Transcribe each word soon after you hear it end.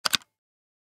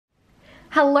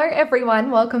Hello everyone,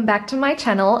 welcome back to my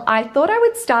channel. I thought I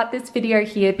would start this video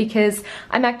here because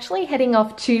I'm actually heading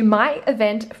off to my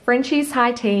event, Frenchy's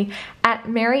High Tea at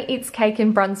Mary Eats Cake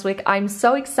in Brunswick. I'm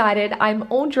so excited. I'm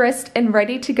all dressed and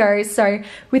ready to go. So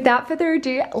without further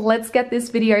ado, let's get this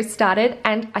video started.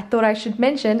 And I thought I should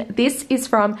mention, this is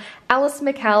from Alice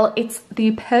McCall. It's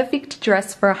the perfect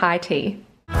dress for a high tea.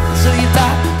 So you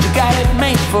thought you got it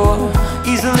made for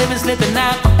easy living, slipping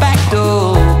out the back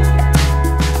door.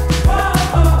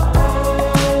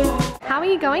 How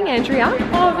are you going, Andrea?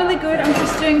 Oh, really good. I'm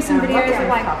just doing some videos of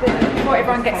before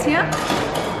everyone gets here.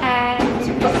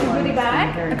 And got some goodie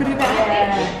bag, a goodie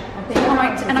bag.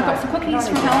 And I got some cookies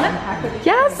from Helen.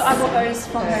 Yes. So I bought those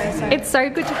from her. So. It's so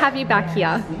good to have you back here.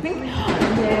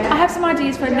 I have some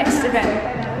ideas for the next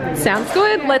event. Sounds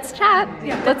good. Let's chat.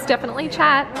 Yeah. Let's definitely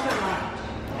chat.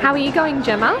 How are you going,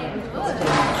 Gemma?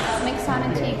 I'm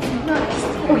excited to eat some cookies.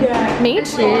 Oh, yeah. Me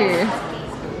too.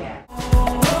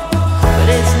 But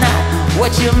it's not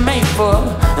what you're made for,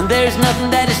 and there's nothing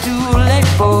that is too late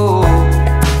for.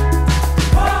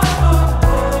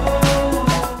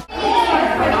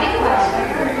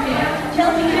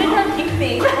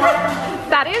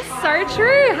 That is so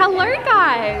true. Hello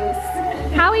guys.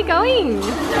 How are we going?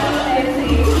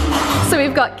 So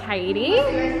we've got Katie,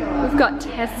 we've got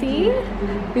Tessie,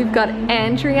 we've got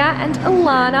Andrea and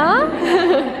Alana,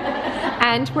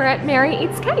 and we're at Mary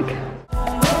Eats Cake.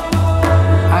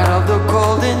 Out of the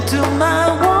cold into my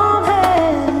warm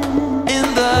hand,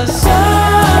 in the sun,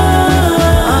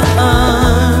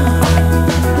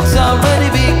 it's already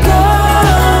begun.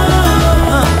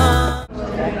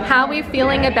 How are we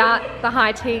feeling about the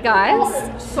high tea,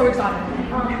 guys? So excited.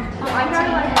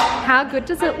 How good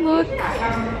does it look?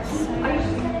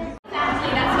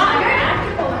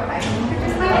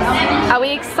 Are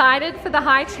we excited for the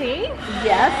high tea?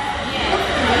 Yes.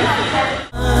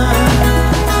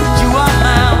 You are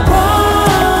my one.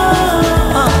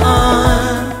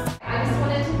 I just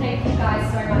wanted to thank you guys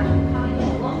so much for coming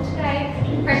along today.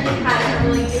 Hope you've had a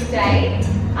really good day.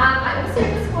 I also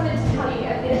just wanted to tell you a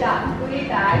bit about the goodie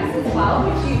bags as well,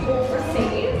 which you've all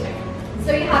received. So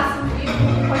you have some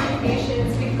beautiful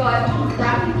contributions. We've got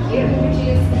Wrapping Kit, which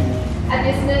is a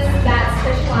business that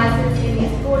specialises in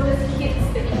these gorgeous kits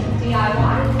that you can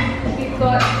DIY. We've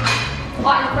got,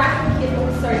 and Wrapping Kit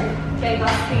also gave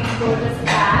us these gorgeous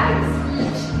bags,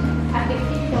 which I think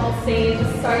you can all see are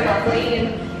just so lovely and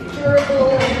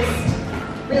durable and just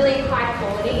really high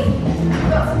quality. We've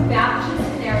got some vouchers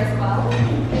in there as well.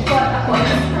 We've got a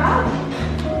body scrub,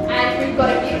 and we've got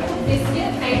a beautiful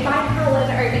biscuit made by Helen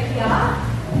over here.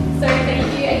 So thank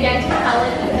you again to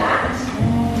Helen for that.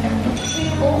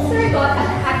 We've also got a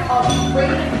pack of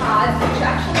greeting cards which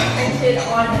are actually printed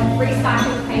on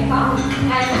recycled paper,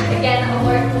 and again a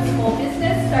local small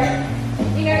business. So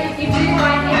you know, if you do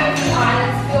buy any of the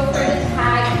items, feel free to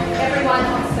tag everyone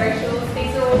on socials.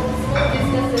 These are all small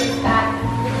businesses that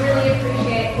we really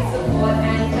appreciate the support,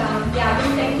 and yeah,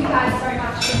 just thank you guys so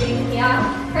much for being here.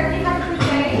 Hope you have a good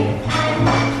day, and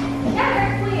yeah,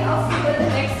 hopefully I'll see you at the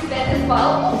next event as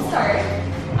well. Also,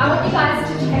 I want you guys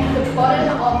to check the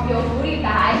bottom of your goodie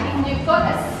bag. If you've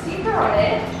got a sticker on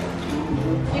it,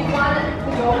 you've won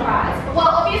the door prize. Well,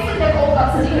 obviously they've all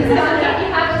got stickers, but if you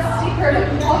have a sticker of a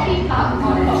coffee cup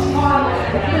on it,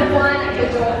 you've won the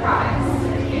door prize.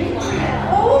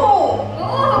 Oh!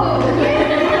 Oh!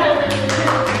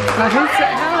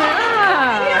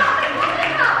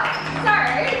 So,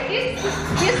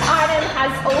 this item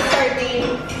has also been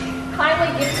kindly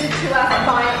gifted to us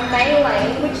by Melee,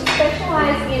 which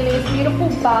specialise in these beautiful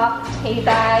bath tea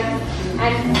bags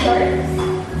and soaps.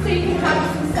 So you can have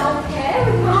some self-care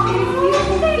with these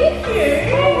beautiful gifts. Thank you.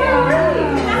 Oh, really?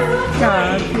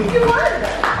 You won.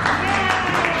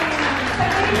 So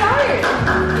there you go.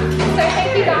 So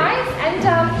thank you guys, and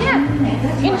yeah,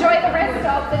 enjoy the rest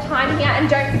of the time here, and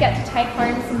don't forget to take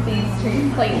home some of these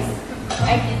too, please.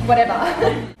 Whatever.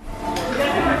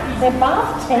 They're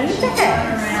bath tea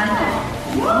bags.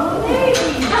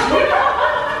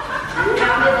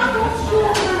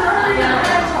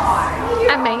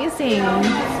 Amazing.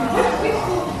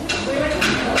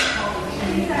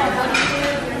 Tea bag.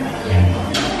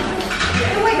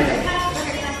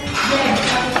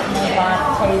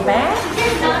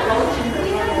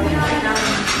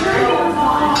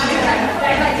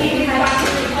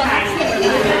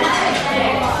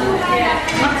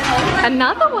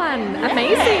 Another one.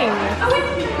 Amazing.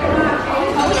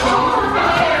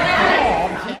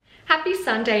 Happy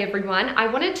Sunday everyone. I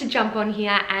wanted to jump on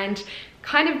here and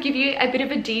kind of give you a bit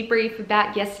of a debrief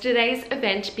about yesterday's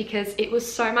event because it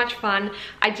was so much fun.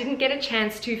 I didn't get a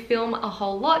chance to film a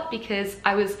whole lot because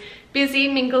I was busy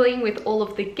mingling with all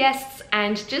of the guests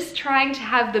and just trying to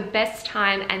have the best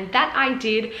time, and that I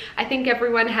did. I think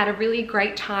everyone had a really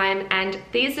great time, and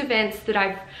these events that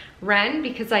I've ran,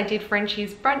 because I did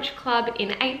Frenchy's Brunch Club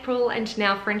in April and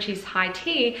now Frenchy's High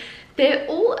Tea, they're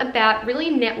all about really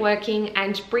networking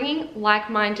and bringing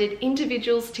like-minded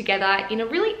individuals together in a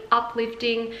really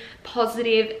uplifting,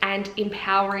 positive and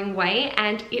empowering way.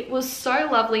 And it was so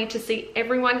lovely to see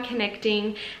everyone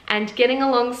connecting and getting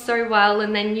along so well,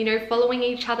 and then, you know, following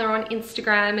each other on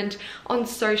Instagram and on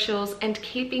socials and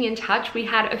keeping in touch. We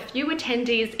had a few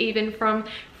attendees even from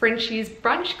Frenchy's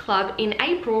Brunch Club in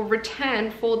April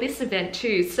return for this event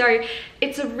too. So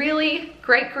it's a really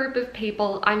great group of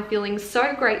people. I'm feeling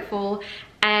so grateful,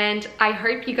 and I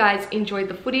hope you guys enjoyed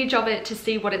the footage of it to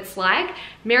see what it's like.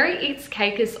 Mary Eats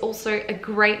Cake is also a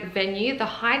great venue. The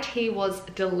high tea was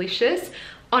delicious.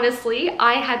 Honestly,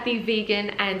 I had the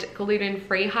vegan and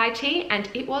gluten-free high tea and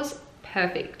it was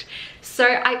perfect. So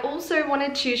I also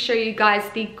wanted to show you guys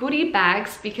the goodie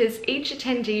bags because each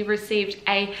attendee received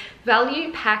a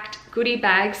value-packed goodie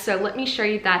bag. So let me show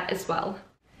you that as well.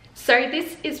 So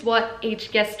this is what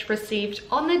each guest received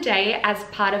on the day as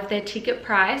part of their ticket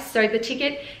price. So the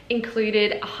ticket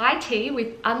included a high tea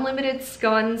with unlimited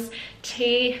scones,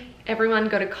 tea, everyone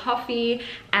got a coffee,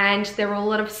 and there were a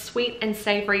lot of sweet and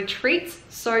savory treats,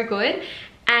 so good.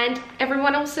 And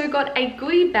everyone also got a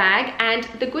goodie bag, and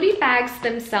the goodie bags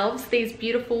themselves, these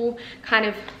beautiful kind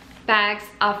of bags,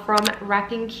 are from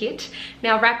Wrapping Kit.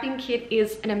 Now Wrapping Kit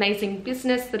is an amazing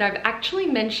business that I've actually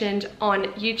mentioned on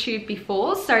YouTube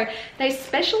before. So they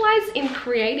specialize in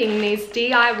creating these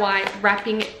DIY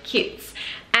wrapping kits,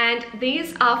 and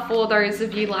these are for those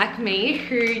of you like me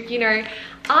who, you know,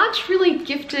 aren't really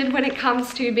gifted when it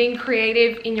comes to being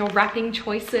creative in your wrapping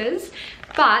choices,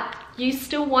 but you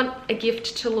still want a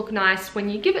gift to look nice when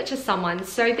you give it to someone.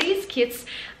 So these kits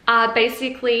are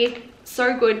basically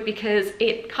so good because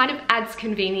it kind of adds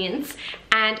convenience,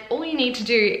 and all you need to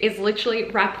do is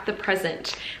literally wrap the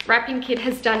present. Wrapping Kit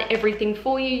has done everything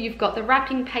for you. You've got the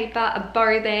wrapping paper, a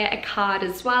bow there, a card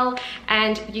as well,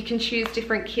 and you can choose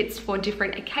different kits for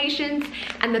different occasions.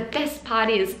 And the best part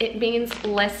is it means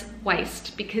less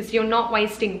waste because you're not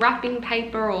wasting wrapping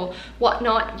paper or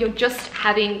whatnot. You're just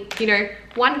having, you know,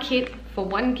 one kit for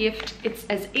one gift. It's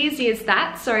as easy as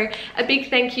that. So a big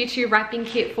thank you to Wrapping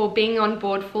Kit for being on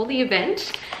board for the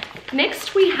event.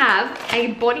 Next we have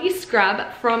a body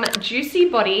scrub from Juicy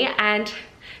Body, and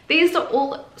these are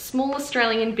all small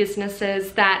Australian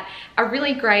businesses that are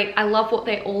really great. I love what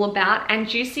they're all about, and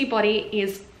Juicy Body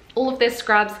is, all of their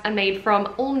scrubs are made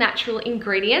from all natural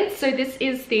ingredients. So this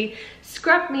is the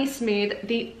Scrub Me Smooth,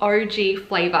 the OG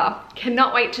flavor.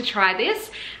 Cannot wait to try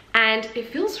this, and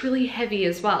it feels really heavy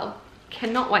as well.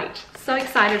 Cannot wait. So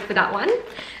excited for that one.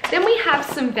 Then we have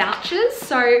some vouchers.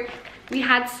 So we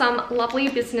had some lovely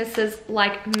businesses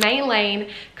like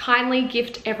Maylane kindly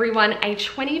gift everyone a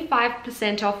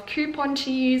 25% off coupon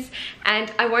to use, and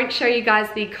I won't show you guys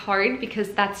the code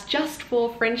because that's just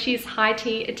for Frenchy's High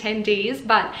Tea attendees,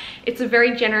 but it's a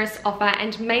very generous offer.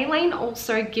 And Maylane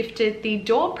also gifted the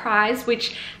door prize,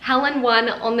 which Helen won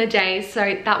on the day,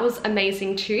 so that was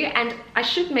amazing too. And I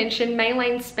should mention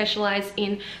Maylane specialize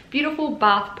in beautiful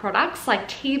bath products like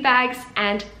tea bags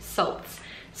and salts.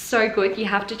 So good, you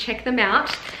have to check them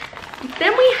out.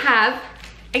 Then we have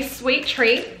a sweet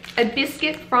treat, a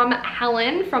biscuit from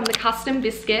Helen from the Custom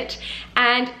Biscuit,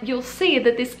 and you'll see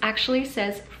that this actually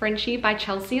says Frenchy by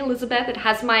Chelsea Elizabeth. It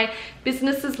has my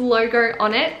business's logo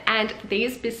on it, and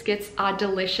these biscuits are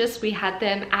delicious. We had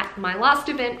them at my last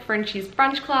event, Frenchy's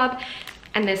Brunch Club,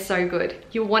 and they're so good.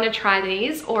 You'll want to try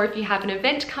these, or if you have an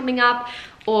event coming up,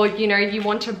 or you know, you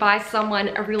want to buy someone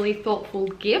a really thoughtful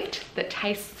gift that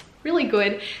tastes really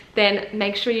good, then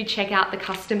make sure you check out the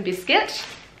Custom Biscuit.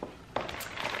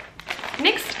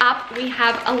 Next up, we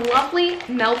have a lovely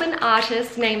Melbourne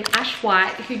artist named Ash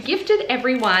White who gifted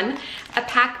everyone a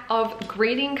pack of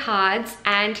greeting cards.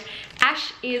 And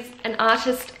Ash is an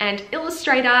artist and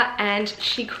illustrator, and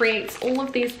she creates all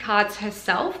of these cards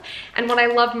herself. And what I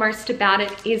love most about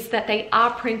it is that they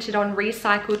are printed on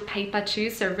recycled paper too,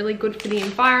 so really good for the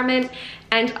environment.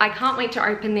 And I can't wait to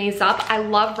open these up. I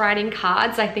love writing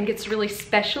cards. I think it's really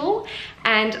special.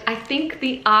 And I think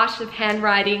the art of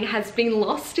handwriting has been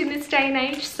lost in this day and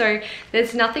age. So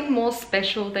there's nothing more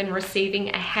special than receiving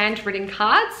a handwritten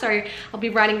card. So I'll be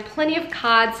writing plenty of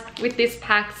cards with this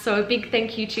pack. So a big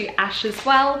thank you to Ash as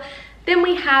well. Then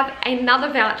we have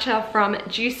another voucher from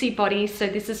Juicy Body. So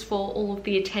this is for all of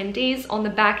the attendees. On the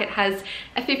back it has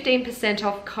a 15%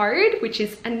 off code, which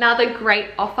is another great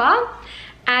offer.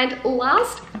 And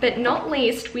last but not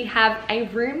least, we have a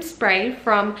room spray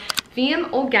from VM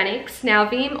Organics. Now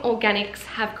VM Organics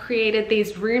have created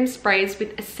these room sprays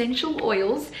with essential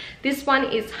oils. This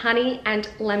one is honey and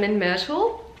lemon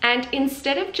myrtle. And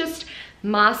instead of just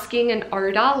masking an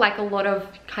odor like a lot of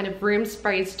kind of room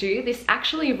sprays do, this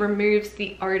actually removes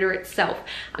the odor itself.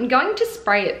 I'm going to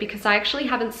spray it because I actually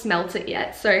haven't smelt it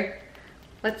yet. So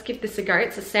let's give this a go.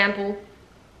 It's a sample.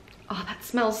 Oh, that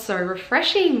smells so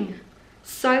refreshing.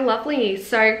 So lovely.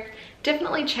 So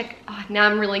definitely check. Oh, now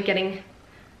I'm really getting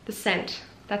the scent.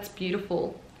 That's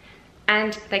beautiful.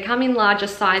 And they come in larger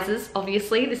sizes,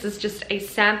 obviously. This is just a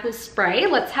sample spray.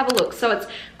 Let's have a look. So it's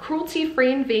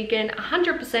cruelty-free and vegan,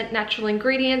 100% natural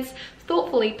ingredients,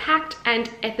 thoughtfully packed and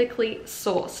ethically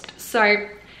sourced. So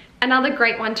another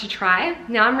great one to try.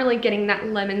 Now I'm really getting that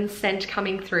lemon scent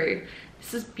coming through.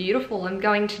 This is beautiful. I'm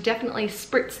going to definitely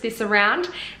spritz this around.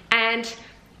 And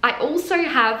I also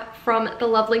have from the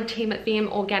lovely team at VM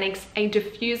Organics a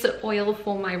diffuser oil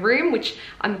for my room, which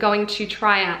I'm going to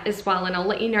try out as well, and I'll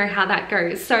let you know how that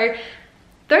goes. So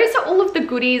those are all of the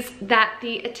goodies that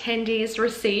the attendees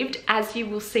received. As you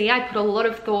will see, I put a lot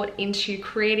of thought into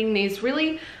creating these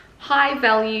really high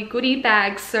value goodie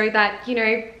bags so that, you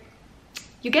know,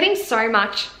 you're getting so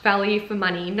much value for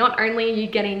money. Not only are you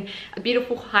getting a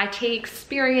beautiful high tea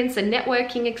experience, a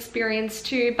networking experience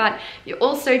too, but you're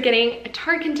also getting a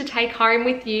token to take home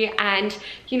with you and,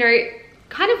 you know,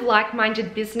 kind of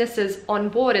like-minded businesses on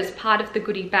board as part of the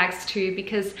goodie bags too,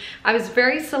 because I was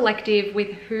very selective with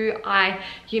who I,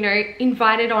 you know,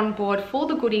 invited on board for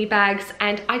the goodie bags.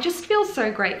 And I just feel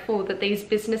so grateful that these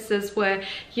businesses were,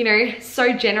 you know,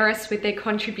 so generous with their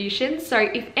contributions. So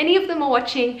if any of them are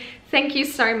watching, thank you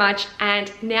so much. And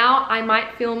now I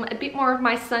might film a bit more of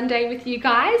my Sunday with you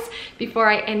guys before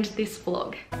I end this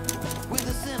vlog. With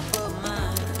a simple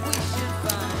mind, we should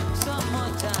find some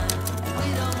more time. We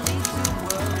don't need to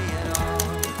worry at all.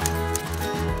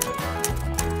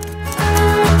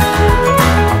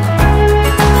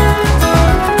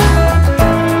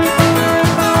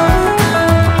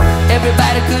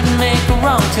 Everybody couldn't make a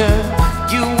wrong turn.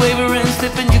 You waver and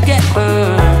slip and you get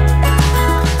burned.